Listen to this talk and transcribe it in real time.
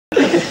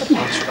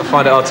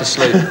find it hard to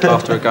sleep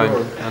after a game,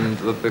 and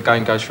the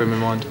game goes through my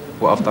mind,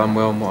 what I've done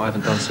well and what I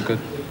haven't done so good.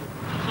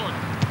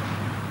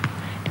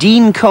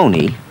 Dean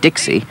Coney,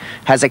 Dixie,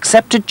 has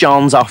accepted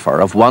John's offer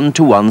of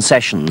one-to-one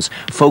sessions,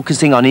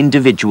 focusing on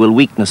individual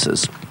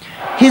weaknesses.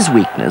 His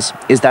weakness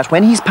is that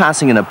when he's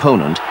passing an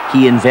opponent,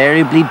 he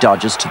invariably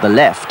dodges to the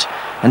left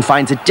and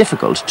finds it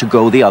difficult to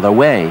go the other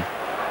way.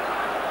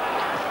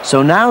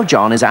 So now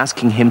John is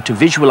asking him to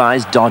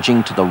visualise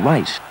dodging to the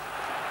right.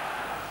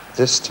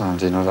 This time,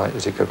 Dean, I'd like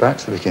you to go back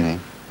to the beginning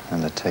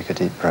and then take a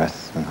deep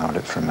breath and hold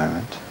it for a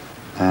moment.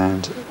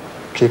 And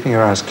keeping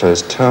your eyes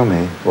closed, tell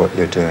me what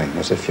you're doing,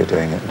 as if you're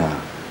doing it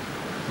now,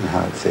 and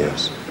how it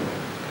feels.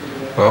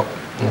 Well,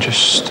 I'm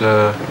just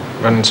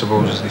running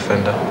towards the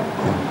defender.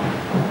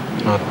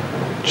 And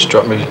I just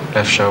drop my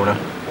left shoulder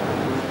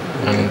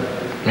and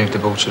move the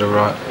ball to the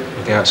right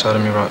with the outside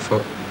of my right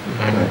foot.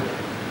 And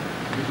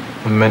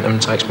momentum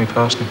takes me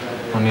past him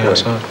on the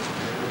outside.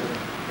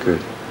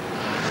 Good.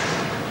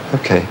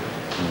 Okay.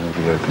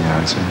 Maybe open your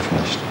eyes when you're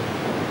finished.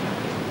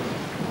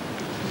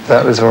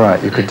 That was all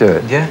right. You could do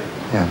it. Yeah.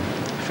 Yeah.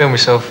 I feel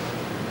myself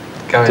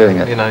going, doing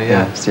it. You know,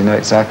 yeah. So you know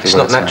exactly it's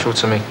what not natural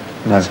to me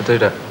to do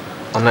that.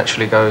 I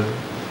naturally go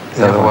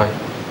the other way.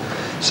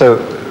 So,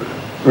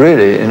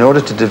 really, in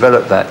order to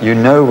develop that, you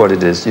know what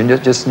it is. You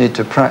just need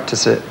to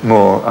practice it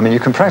more. I mean, you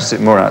can practice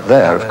it more out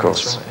there, of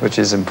course, right, which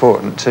is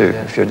important too.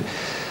 Yeah.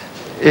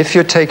 If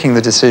you're taking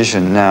the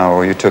decision now,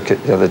 or you took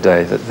it the other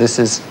day, that this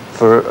is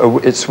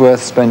it's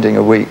worth spending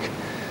a week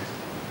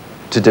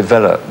to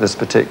develop this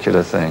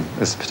particular thing,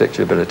 this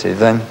particular ability,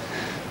 then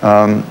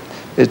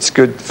it's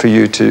good for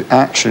you to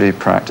actually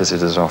practice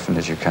it as often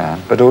as you can,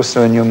 but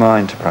also in your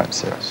mind to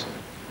practice it.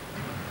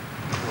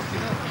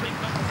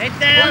 Head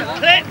down,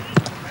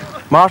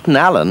 clip. Martin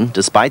Allen,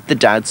 despite the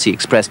doubts he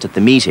expressed at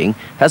the meeting,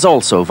 has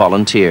also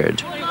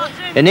volunteered.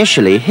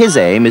 Initially, his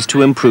aim is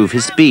to improve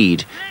his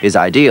speed. His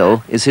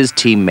ideal is his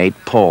teammate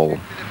Paul.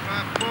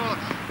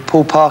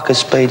 Paul Parker's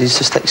speed is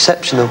just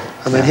exceptional.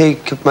 I mean, he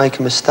could make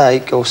a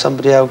mistake, or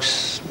somebody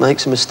else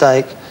makes a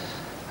mistake,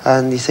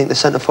 and you think the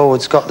centre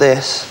forward's got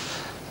this,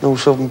 and all of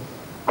a sudden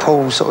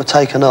Paul's sort of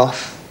taken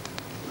off,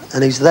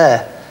 and he's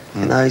there.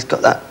 You know, he's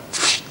got that,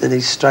 and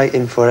he's straight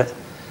in for it.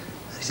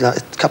 He's like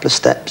a couple of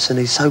steps, and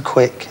he's so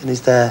quick, and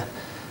he's there,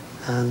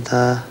 and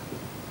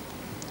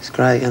it's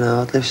great. You know,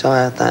 I wish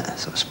I had that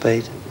sort of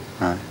speed.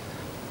 Right.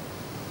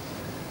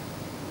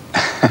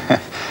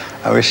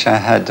 I wish I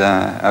had.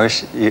 I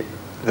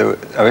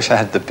wish I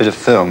had the bit of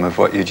film of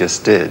what you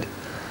just did,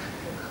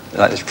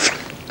 like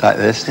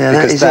this. Yeah,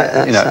 because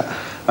that, you know,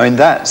 I mean,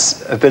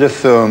 that's a bit of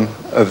film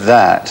of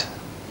that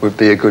would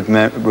be a good.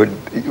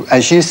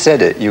 As you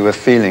said it, you were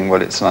feeling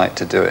what it's like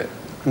to do it.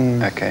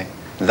 Okay,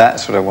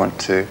 that's what I want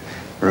to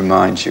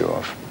remind you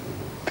of,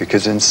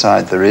 because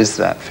inside there is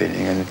that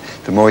feeling, and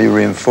the more you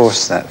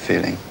reinforce that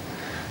feeling,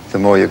 the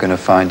more you're going to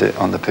find it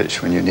on the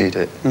pitch when you need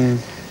it.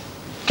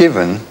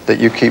 Given that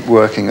you keep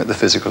working at the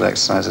physical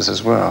exercises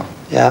as well.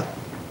 Yeah.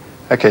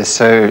 Okay,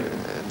 so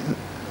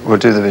we'll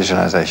do the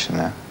visualization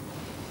now.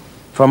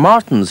 For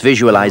Martin's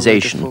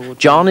visualization,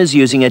 John is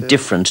using a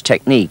different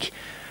technique.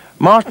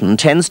 Martin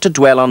tends to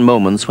dwell on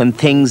moments when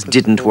things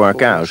didn't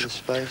work out.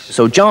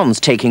 So John's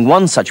taking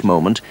one such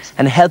moment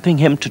and helping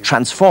him to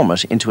transform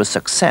it into a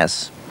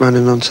success.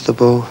 Running onto the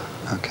ball.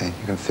 Okay,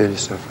 you can feel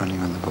yourself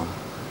running on the ball.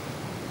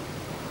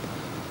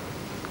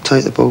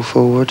 Take the ball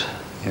forward.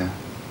 Yeah.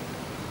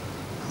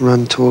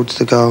 Run towards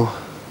the goal.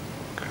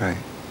 Great.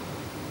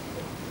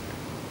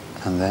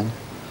 And then?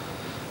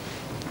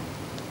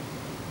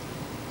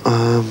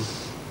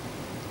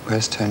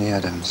 Where's Tony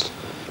Adams?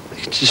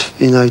 Just,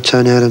 you know,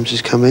 Tony Adams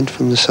is coming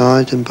from the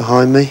side and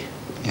behind me.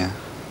 Yeah.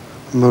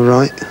 On my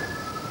right.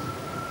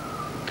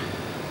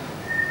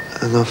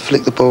 And I'll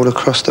flick the ball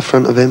across the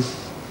front of him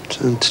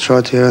to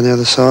try to go on the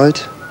other side.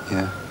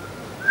 Yeah.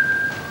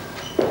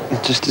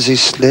 And just as he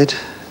slid,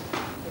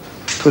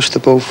 push the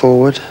ball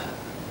forward,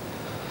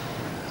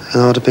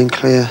 and I'd have been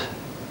clear.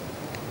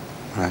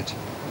 Right.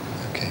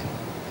 Okay.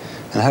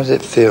 And how did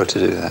it feel to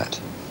do that?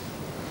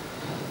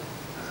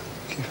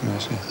 Keep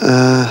immersing.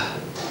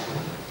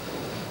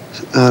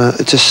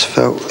 It just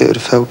felt, it would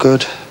have felt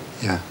good.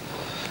 Yeah.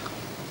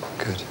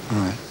 Good. All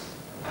right.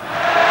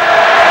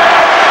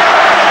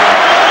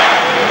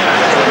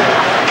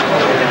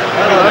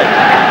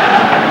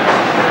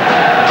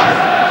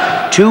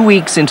 Two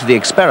weeks into the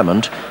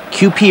experiment,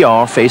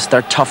 QPR faced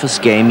their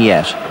toughest game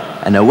yet,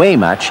 an away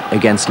match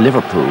against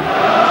Liverpool.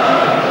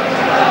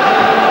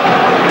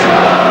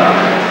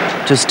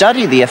 To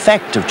study the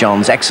effect of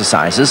John's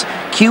exercises,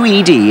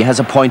 QED has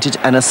appointed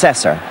an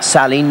assessor,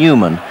 Sally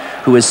Newman,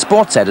 who is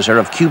sports editor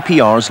of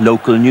QPR's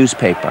local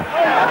newspaper.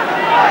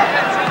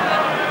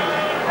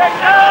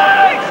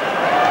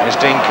 Here's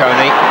Dean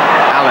Coney,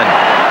 Allen.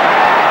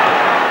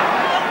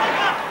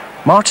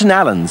 Martin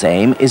Allen's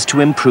aim is to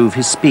improve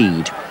his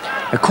speed.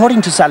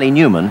 According to Sally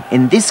Newman,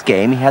 in this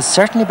game he has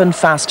certainly been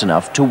fast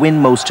enough to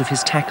win most of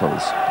his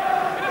tackles.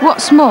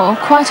 What's more,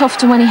 quite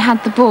often when he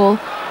had the ball,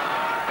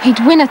 he'd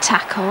win a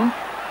tackle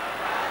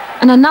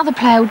and another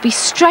player would be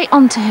straight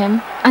onto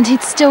him and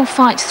he'd still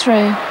fight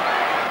through.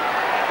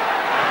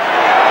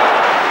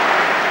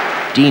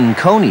 Dean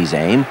Coney's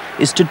aim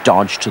is to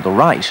dodge to the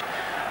right,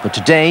 but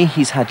today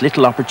he's had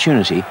little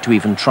opportunity to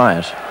even try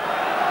it.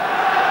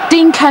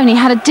 Dean Coney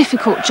had a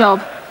difficult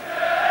job.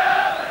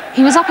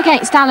 He was up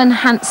against Alan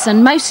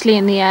Hansen, mostly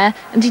in the air,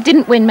 and he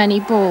didn't win many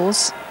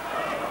balls.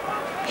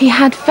 He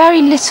had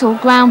very little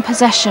ground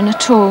possession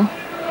at all.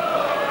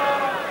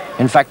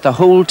 In fact, the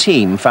whole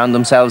team found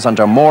themselves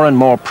under more and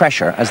more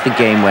pressure as the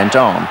game went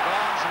on.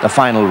 The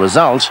final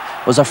result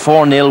was a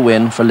 4-0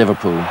 win for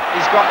Liverpool.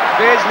 He's got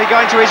Beardsley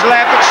going to his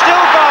left, but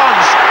still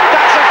Barnes.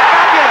 That's a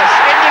fabulous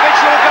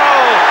individual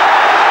goal.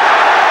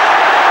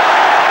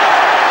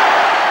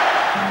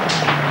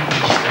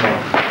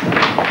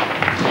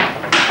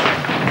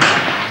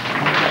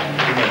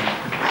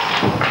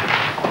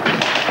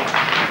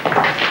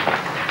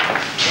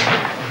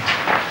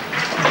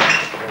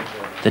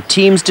 The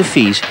team's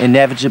defeat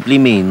inevitably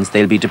means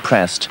they'll be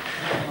depressed.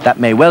 That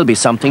may well be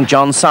something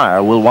John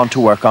Sire will want to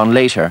work on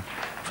later.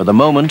 For the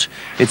moment,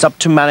 it's up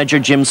to manager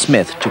Jim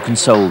Smith to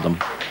console them.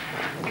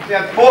 We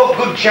had 4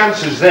 good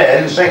chances there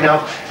in the second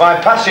half by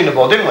passing the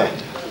ball, didn't we?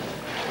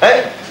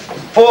 Eh?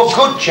 4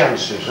 good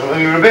chances. I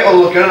mean, we were a bit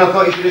unlucky and I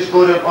thought you should have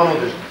scored on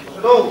others.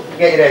 So don't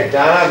get your head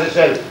down. As I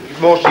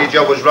said, most of your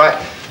job was right.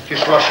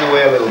 Just slosh your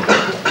way a little bit.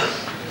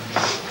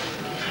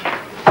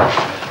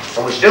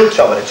 And we're still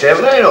top of the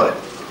table, ain't we?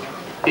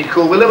 Be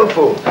cool with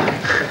Liverpool.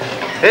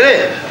 Isn't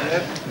it?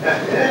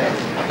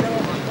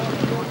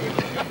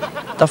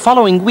 The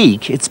following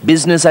week, it's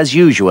business as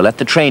usual at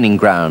the training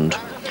ground.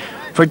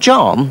 For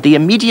John, the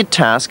immediate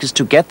task is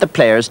to get the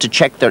players to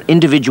check their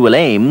individual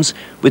aims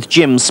with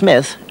Jim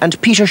Smith and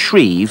Peter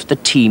Shreve, the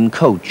team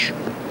coach.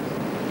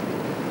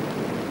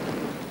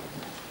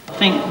 I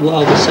think what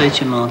I would say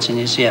to you, Martin,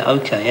 is, yeah,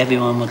 OK,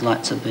 everyone would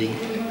like to be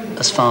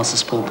as fast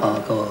as Paul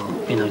Parker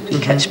or, you know,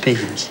 could catch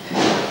pigeons.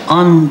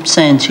 I'm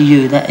saying to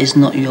you that is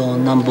not your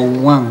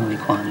 #1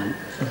 requirement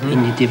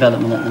in your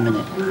development at the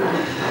minute.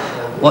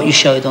 What you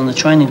showed on the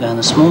training ground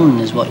this morning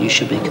is what you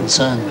should be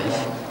concerned with.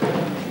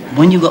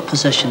 When you've got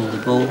possession of the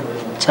ball,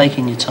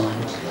 taking your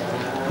time,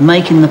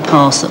 making the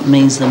pass that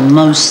means the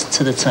most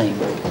to the team.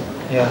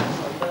 Yeah.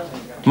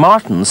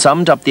 Martin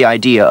summed up the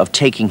idea of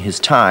taking his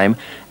time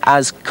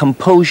as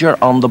composure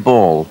on the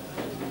ball.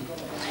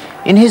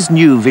 In his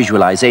new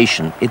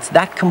visualisation, it's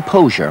that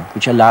composure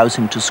which allows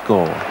him to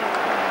score.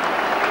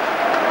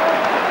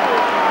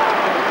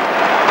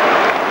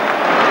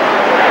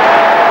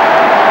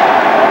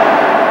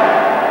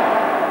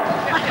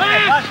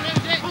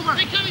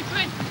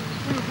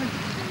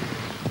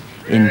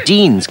 In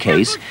Dean's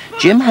case,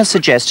 Jim has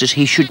suggested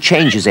he should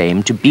change his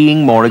aim to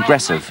being more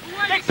aggressive,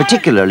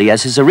 particularly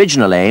as his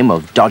original aim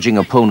of dodging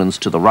opponents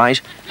to the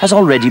right has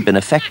already been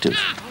effective.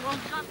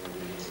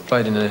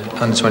 Played in the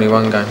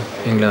under-21 game,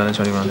 England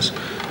under-21s,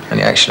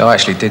 and I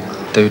actually did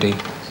do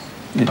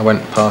I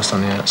went past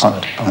on the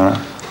outside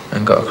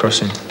and got a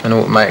crossing, and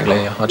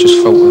automatically I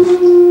just thought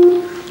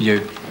of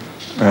you,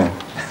 Right.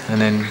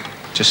 and then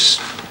just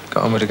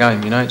got on with the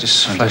game, you know, it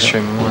just flashed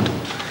through my mind.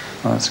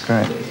 Oh, that's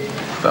great.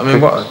 But I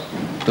mean, what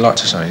I'd like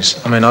to say is,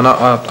 I mean,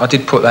 I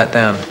did put that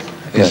down.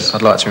 Yes.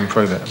 I'd like to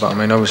improve it, but I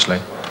mean, obviously,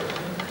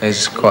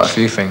 there's quite a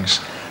few things.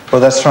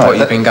 Well, that's right. What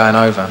you've been going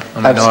over.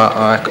 I mean,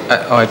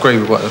 I agree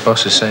with what the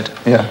boss has said.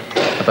 Yeah.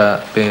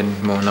 About being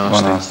more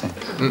nasty. More nasty.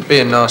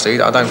 Being nasty,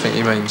 I don't think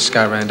he means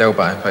go around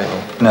elbowing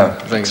people. No.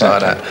 Things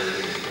exactly. like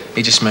that.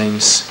 He just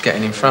means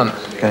getting in front.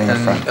 Getting in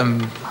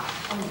front.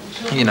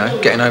 You know,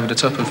 getting over the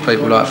top of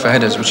people like for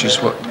headers, which is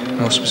what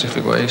more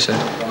specific what he said.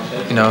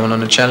 You know, and on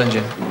the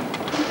challenging.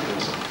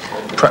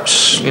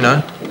 Perhaps, you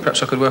know,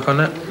 perhaps I could work on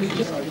that.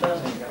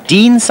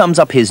 Dean sums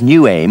up his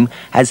new aim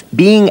as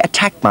being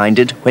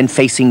attack-minded when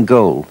facing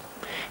goal.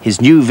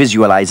 His new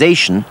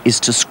visualisation is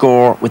to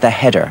score with a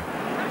header.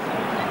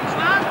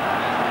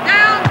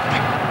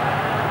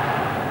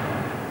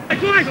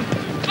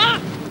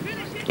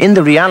 In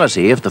the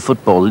reality of the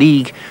Football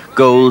League,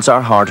 goals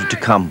are harder to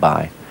come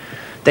by.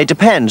 They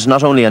depend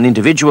not only on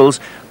individuals,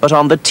 but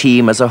on the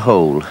team as a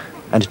whole.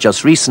 And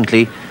just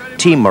recently,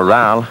 team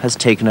morale has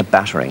taken a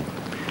battering.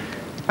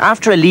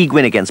 After a league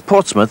win against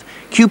Portsmouth,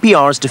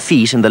 QPR's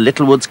defeat in the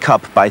Littlewoods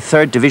Cup by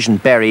 3rd Division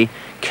Bury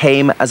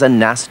came as a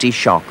nasty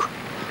shock.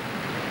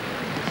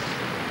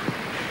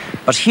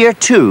 But here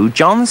too,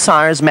 John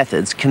Sire's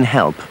methods can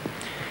help.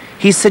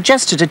 He's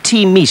suggested a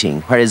team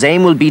meeting where his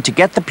aim will be to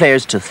get the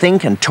players to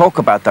think and talk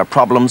about their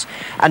problems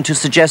and to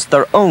suggest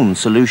their own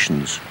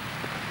solutions.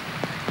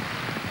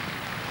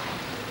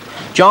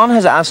 John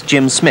has asked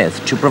Jim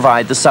Smith to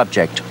provide the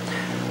subject.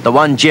 The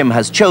one Jim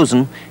has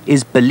chosen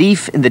is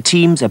belief in the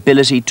team's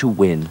ability to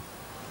win.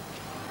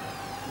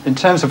 In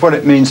terms of what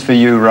it means for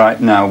you right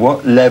now,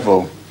 what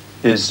level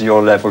is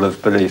your level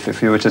of belief?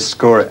 If you were to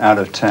score it out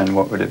of 10,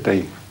 what would it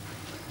be?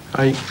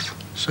 8,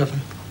 7.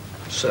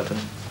 7.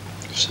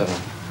 7.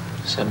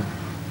 7.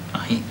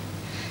 8.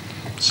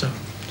 7.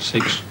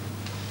 6.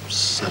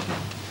 7.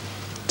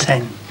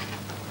 10.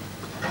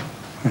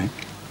 Right.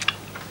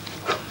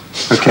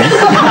 Okay.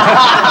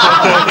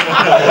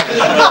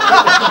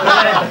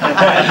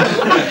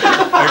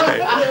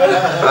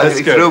 I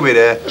think you threw me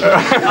there.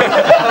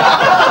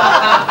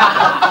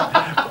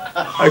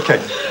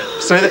 Okay,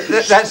 so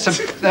that's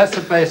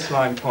a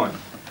baseline point.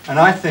 And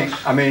I think,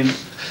 I mean,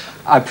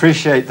 I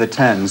appreciate the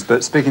 10s,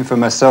 but speaking for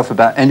myself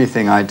about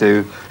anything I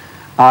do,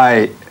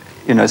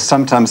 you know,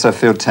 sometimes I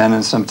feel 10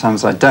 and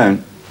sometimes I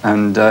don't,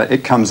 and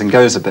it comes and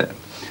goes a bit.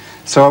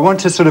 So I want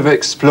to sort of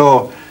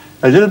explore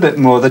a little bit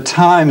more the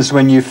times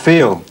when you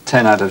feel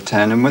 10 out of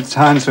 10 and the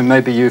times when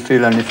maybe you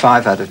feel only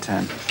 5 out of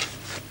 10.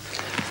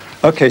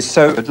 Okay,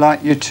 so I'd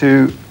like you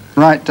to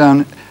write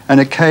down an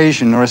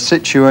occasion or a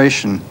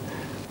situation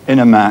in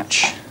a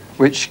match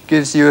which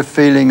gives you a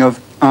feeling of,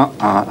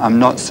 I'm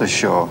not so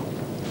sure.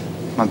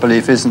 My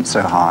belief isn't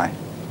so high.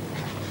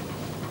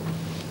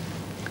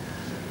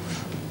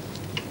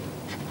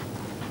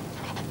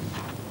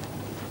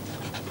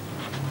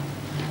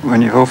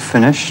 When you've all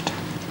finished,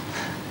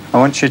 I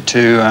want you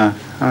to,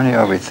 how many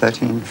are we,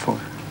 13, 4?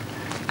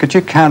 Could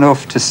you count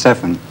off to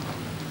 7?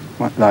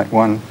 Like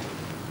 1,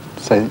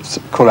 say,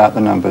 call out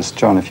the numbers.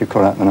 John, if you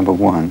call out the number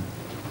 1. 1,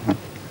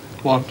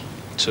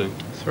 2,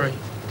 3,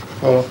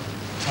 4,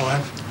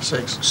 5,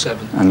 6,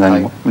 7. And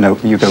then, 8. No,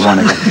 you go 1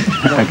 again.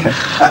 Okay.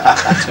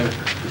 2,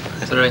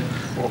 3,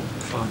 4,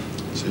 5,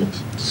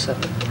 6,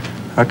 7.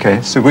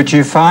 Okay, so would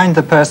you find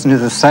the person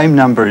who's the same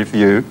number of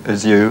you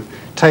as you,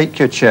 take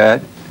your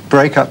chair,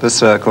 break up the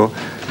circle.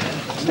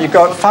 You've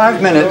got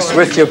 5 minutes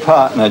with your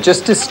partner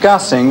just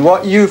discussing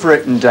what you've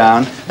written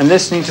down and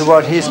listening to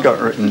what he's got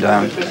written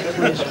down.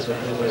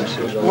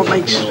 What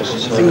makes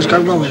things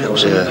go wrong?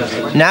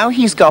 Now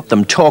he's got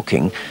them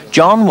talking,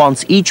 John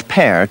wants each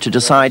pair to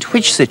decide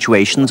which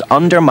situations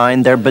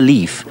undermine their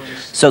belief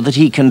so that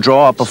he can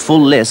draw up a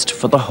full list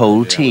for the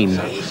whole team.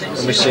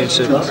 And we seem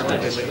to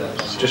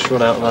just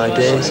run out of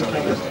ideas.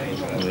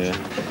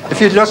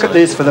 If you look at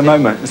these for the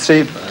moment and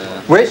see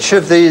which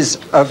of these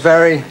are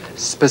very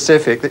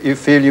specific that you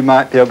feel you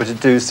might be able to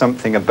do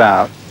something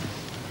about,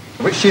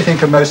 which do you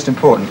think are most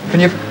important?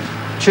 Can you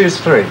choose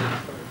 3?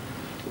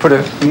 Put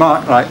a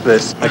mark like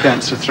this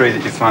against the 3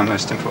 that you find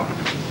most important.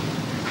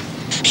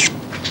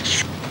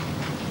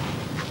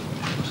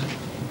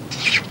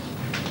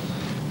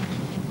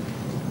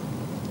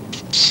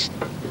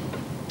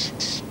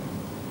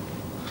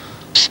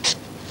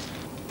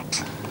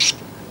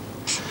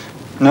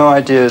 No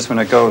ideas when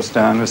a goal's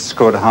down was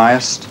scored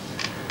highest.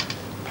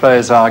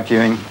 Players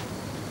arguing,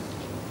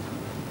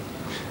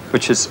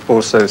 which is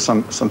also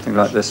something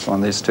like this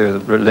one. These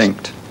two are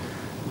linked.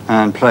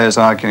 And players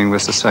arguing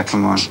was the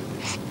second one.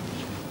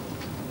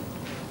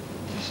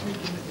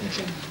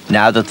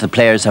 Now that the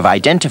players have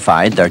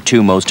identified their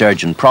 2 most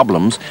urgent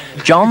problems,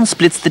 John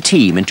splits the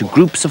team into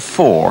groups of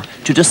 4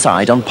 to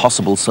decide on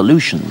possible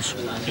solutions.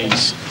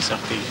 He's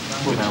happy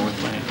with how we're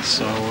playing,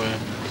 so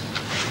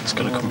it's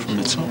got to come from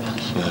the top.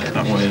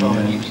 That way,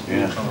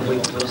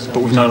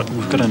 but we've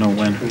got to know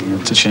when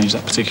to change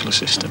that particular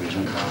system. I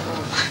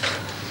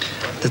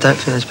don't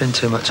think there's been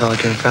too much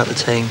arguing throughout the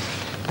team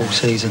all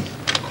season.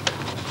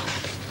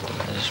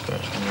 The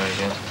spirit's been very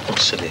good.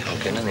 It's silly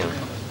hugging anyway.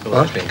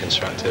 What? It's been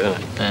constructive,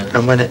 isn't it? Yeah.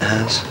 And when it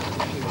has.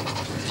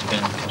 It's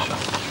been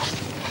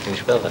constructive. Can you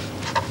spell that?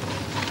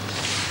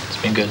 It's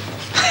been good.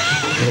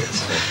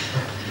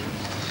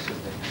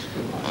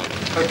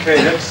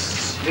 Okay,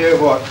 let's hear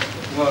what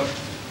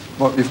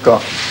we've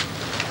got.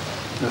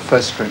 The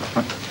first group.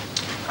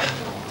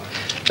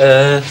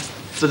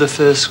 For the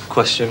first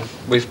question,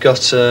 we've got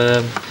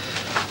that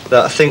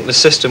I think the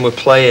system we're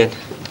playing,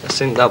 I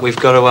think that we've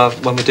got to have,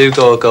 when we do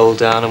go a goal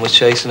down and we're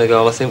chasing a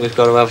goal, I think we've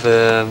got to have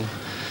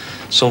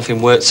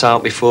something worked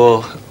out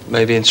before,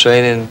 maybe in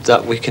training,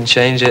 that we can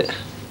change it.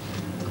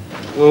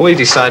 Well, we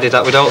decided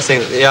that we don't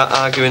think the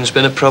arguing's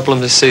been a problem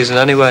this season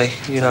anyway,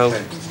 you know.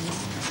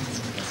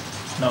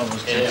 No,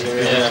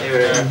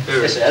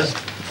 it was Yes, it has.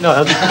 No, it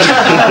hasn't.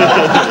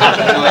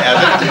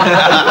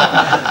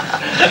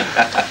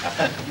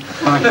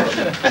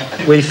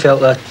 We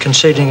felt that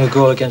conceding a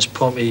goal against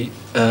Pompey,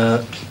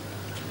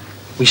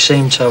 we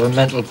seemed to have a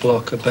mental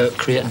block about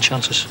creating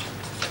chances.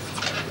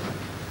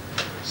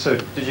 So,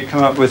 did you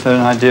come up with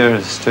an idea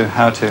as to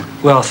how to?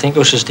 Well, I think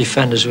us as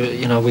defenders,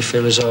 we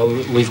feel as though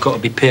we've got to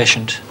be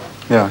patient.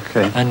 Yeah,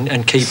 okay.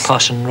 And keep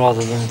passing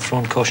rather than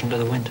throwing caution to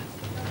the wind.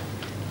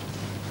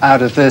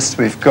 Out of this,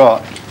 we've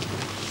got.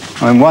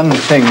 I mean, one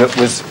thing that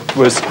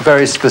was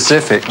very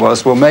specific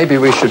was, well, maybe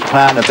we should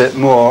plan a bit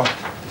more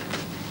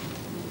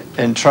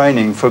in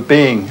training for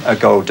being a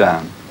goal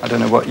down. I don't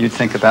know what you'd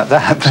think about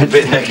that. But It's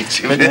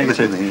a bit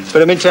negative.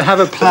 But I mean, to have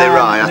a plan. They're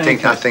right. I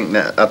think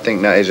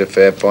that is a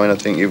fair point. I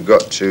think you've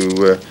got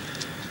to.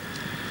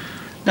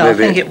 No, I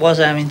think it was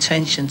our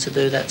intention to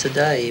do that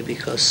today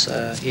because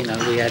we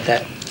had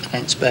that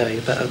against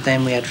Bury, but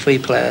then we had 3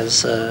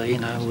 players, who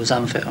was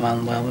unfit and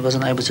unwell. We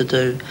wasn't able to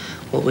do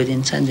what we'd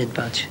intended,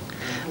 Budge.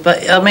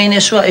 But I mean,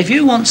 it's right. If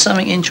you want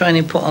something in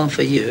training put on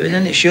for you,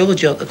 then it's your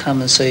job to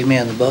come and see me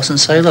and the boss and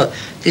say, look,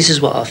 this is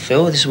what I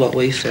feel. This is what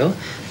we feel.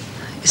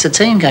 It's a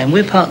team game.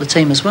 We're part of the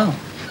team as well.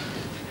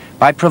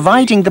 By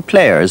providing the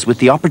players with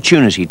the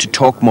opportunity to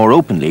talk more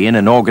openly in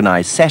an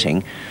organised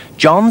setting,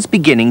 John's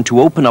beginning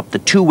to open up the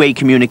 2-way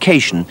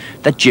communication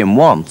that Jim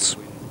wants.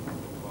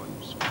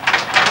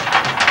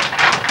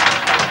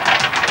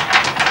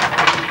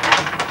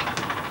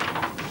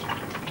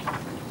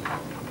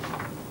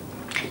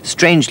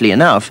 strangely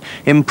enough,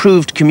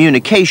 improved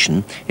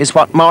communication is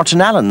what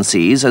Martin Allen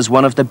sees as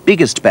one of the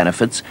biggest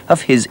benefits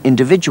of his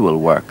individual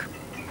work.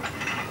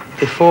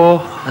 Before,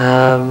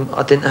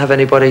 I didn't have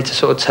anybody to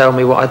sort of tell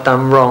me what I'd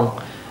done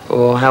wrong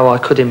or how I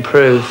could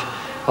improve.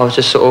 I was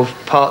just sort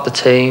of part of the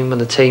team and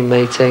the team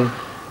meeting.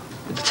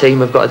 The team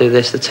have got to do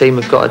this, the team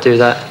have got to do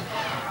that.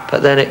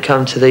 But then it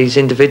came to these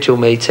individual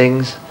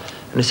meetings,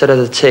 and instead of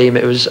the team,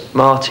 it was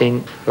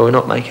Martin, or you're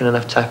not making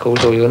enough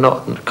tackles, or you're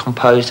not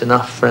composed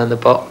enough around the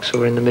box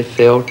or in the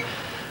midfield.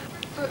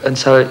 And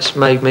so it's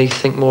made me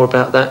think more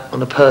about that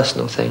on a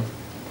personal thing.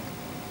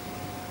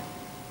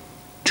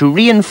 To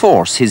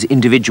reinforce his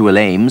individual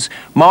aims,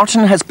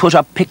 Martin has put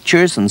up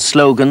pictures and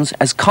slogans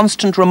as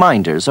constant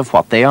reminders of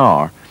what they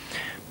are.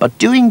 But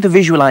doing the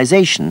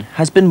visualisation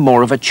has been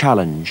more of a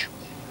challenge.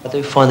 I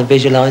do find the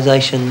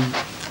visualisation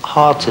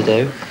hard to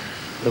do.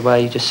 The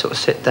way you just sort of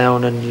sit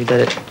down and you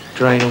let it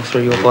drain all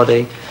through your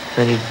body,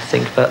 and you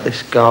think about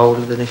this goal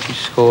and then if you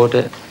scored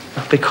it.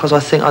 Because I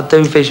think I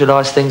do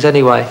visualise things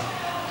anyway,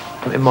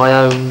 in my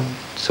own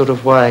sort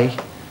of way.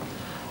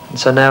 And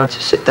so now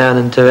to sit down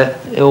and do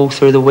it all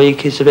through the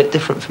week is a bit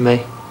different for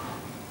me.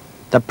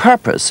 The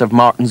purpose of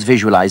Martin's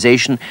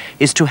visualisation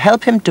is to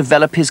help him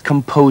develop his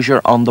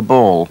composure on the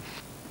ball.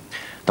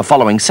 The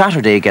following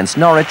Saturday against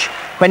Norwich,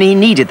 when he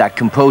needed that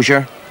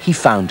composure, he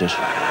found it.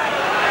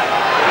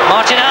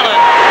 Martin Allen.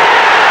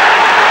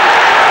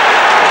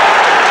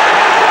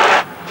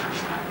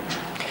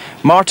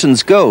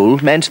 Martin's goal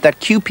meant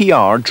that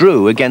QPR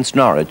drew against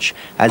Norwich,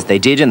 as they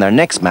did in their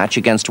next match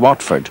against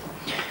Watford.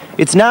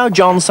 It's now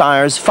John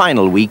Sire's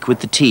final week with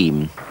the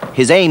team.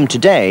 His aim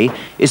today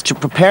is to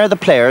prepare the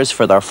players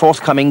for their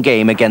forthcoming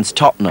game against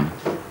Tottenham.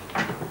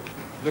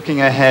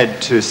 Looking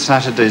ahead to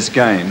Saturday's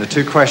game, the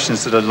two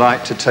questions that I'd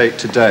like to take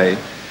today,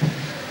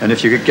 and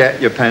if you could get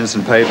your pens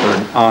and paper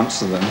and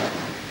answer them,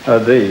 are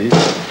these.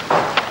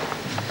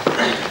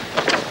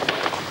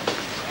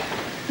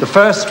 The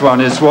first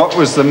one is, what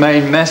was the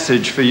main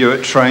message for you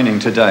at training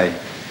today?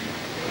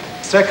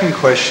 Second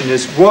question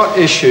is, what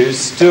issues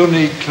still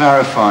need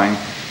clarifying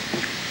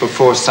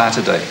before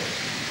Saturday?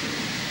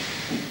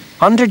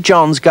 Under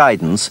John's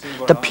guidance,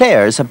 the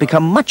players have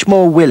become much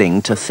more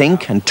willing to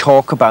think and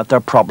talk about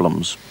their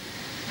problems.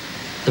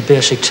 The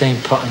basic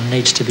team pattern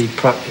needs to be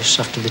practiced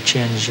after the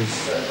change of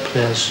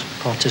players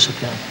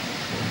participating.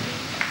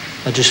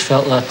 I just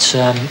felt that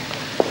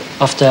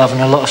after having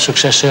a lot of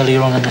success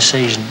earlier on in the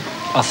season,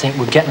 I think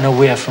we're getting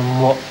away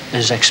from what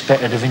is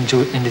expected of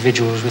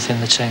individuals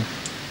within the team.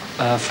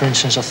 For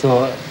instance, I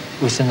thought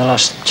within the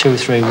last 2 or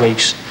 3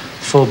 weeks,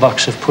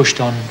 full-backs have pushed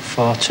on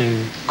far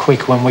too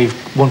quick when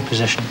we've won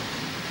possession.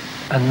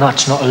 And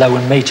that's not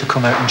allowing me to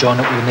come out and join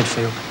up with the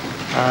midfield.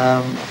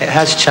 It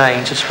has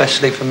changed,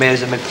 especially for me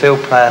as a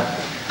midfield player.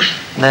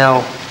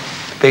 Now,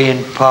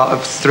 being part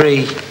of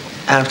 3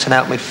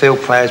 out-and-out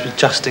midfield players with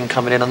Justin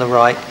coming in on the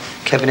right,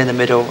 Kevin in the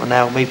middle, and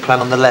now me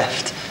playing on the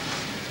left.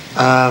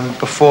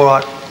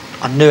 Before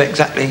I knew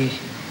exactly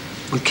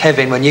with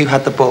Kevin, when you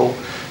had the ball,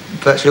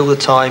 virtually all the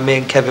time me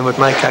and Kevin would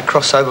make our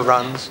crossover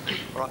runs.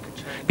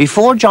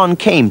 Before John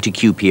came to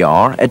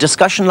QPR, a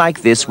discussion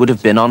like this would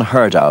have been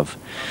unheard of.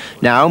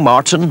 Now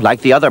Martin,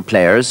 like the other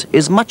players,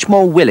 is much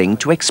more willing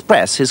to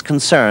express his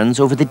concerns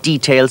over the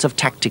details of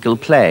tactical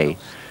play.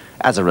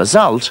 As a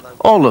result,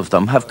 all of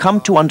them have come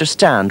to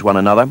understand one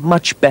another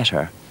much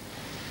better.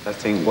 I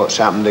think what's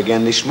happened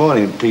again this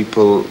morning,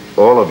 people,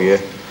 all of you,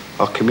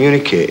 are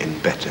communicating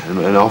better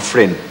and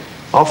offering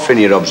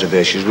your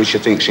observations, which I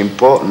think is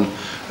important.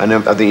 And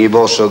I think you've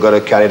also got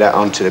to carry that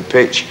onto the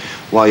pitch.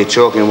 While you're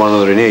talking to one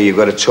another in here, you've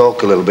got to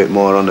talk a little bit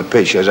more on the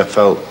pitch, as I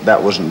felt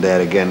that wasn't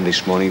there again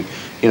this morning.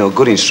 You know,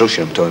 good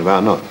instruction I'm talking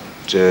about, not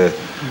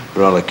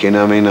rollicking.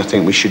 I mean, I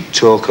think we should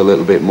talk a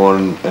little bit more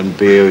and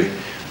be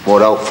more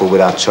helpful with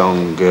our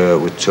tongue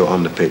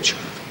on the pitch.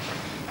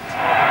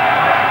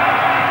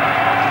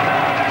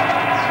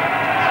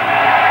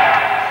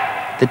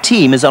 The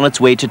team is on its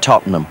way to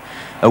Tottenham.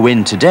 A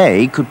win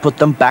today could put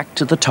them back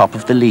to the top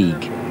of the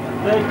league.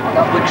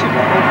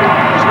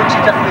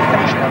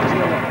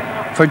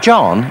 For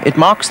John, it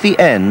marks the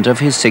end of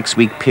his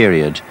 6-week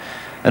period,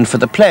 and for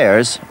the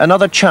players,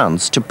 another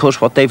chance to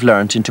put what they've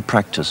learnt into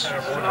practice.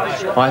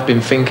 I've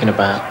been thinking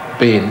about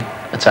being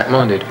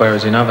attack-minded,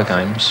 whereas in other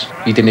games,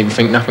 you didn't even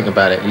think nothing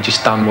about it, you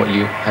just done what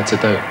you had to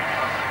do.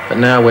 But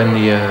now when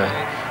the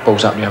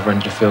ball's up the other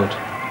end of the field,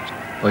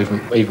 or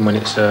even when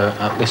it's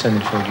up this end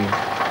of the field, you're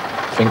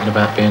thinking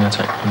about being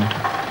attack-minded.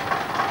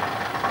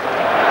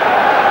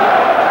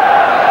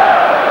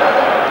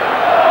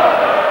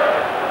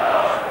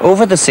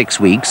 Over the 6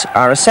 weeks,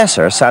 our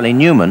assessor, Sally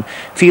Newman,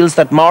 feels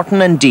that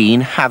Martin and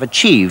Dean have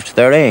achieved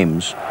their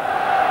aims.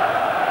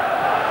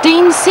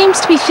 Dean seems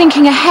to be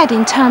thinking ahead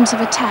in terms of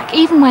attack,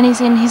 even when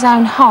he's in his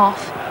own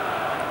half.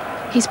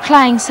 He's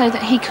playing so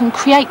that he can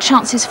create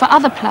chances for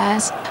other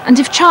players, and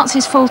if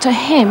chances fall to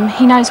him,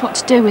 he knows what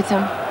to do with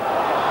them.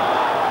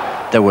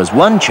 There was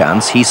one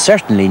chance he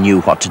certainly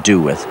knew what to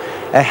do with,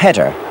 a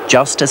header,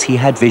 just as he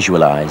had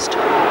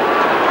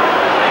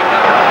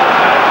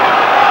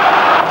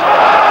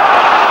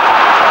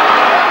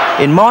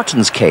In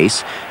Martin's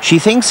case, she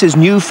thinks his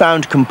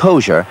newfound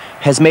composure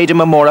has made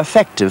him a more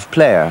effective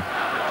player.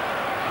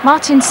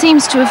 Martin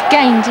seems to have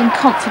gained in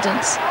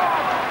confidence.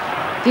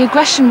 The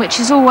aggression which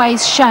is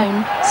always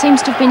shown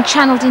seems to have been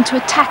channeled into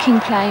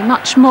attacking play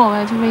much more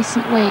over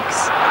recent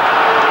weeks.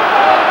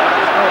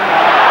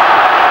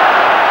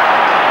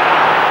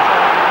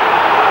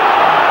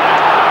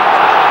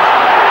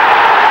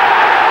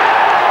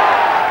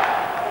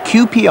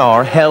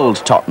 QPR held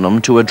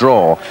Tottenham to a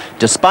draw,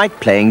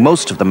 despite playing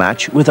most of the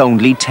match with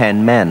only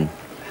 10 men.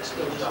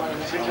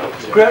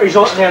 Great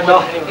result there, though.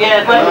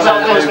 Yeah, great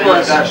result for us,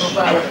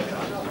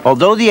 boys.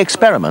 Although the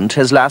experiment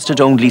has lasted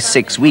only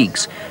 6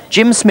 weeks,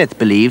 Jim Smith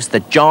believes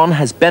that John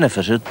has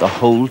benefited the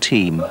whole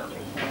team.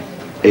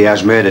 He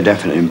has made a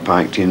definite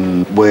impact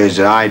in ways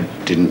that I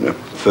didn't at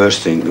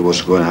first think that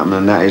was going to happen,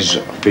 and that is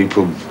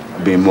people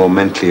being more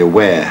mentally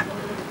aware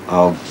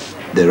of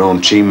their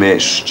own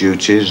teammates'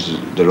 duties,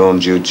 their own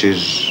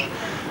duties,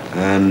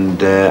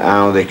 and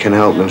how they can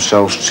help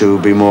themselves to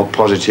be more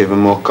positive and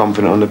more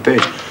confident on the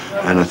pitch.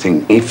 And I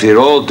think if they're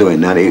all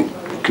doing that, it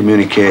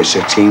communicates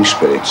a team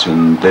spirit,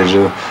 and there's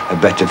a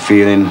better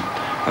feeling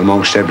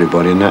amongst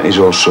everybody, and that is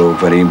also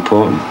very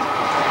important.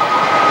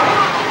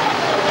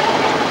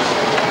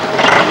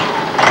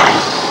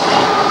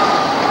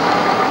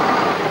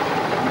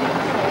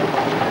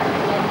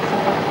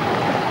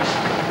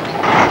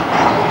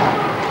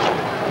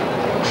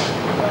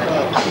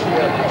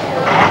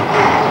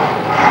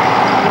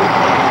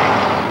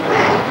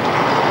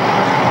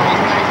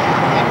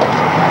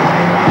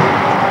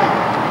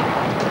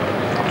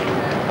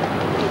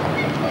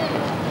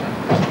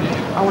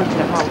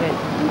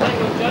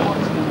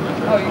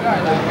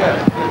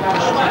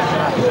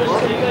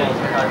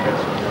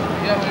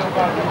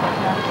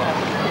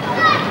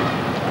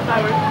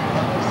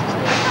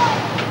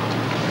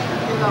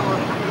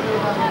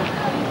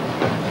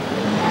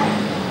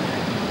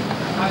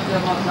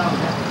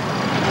 Thank you.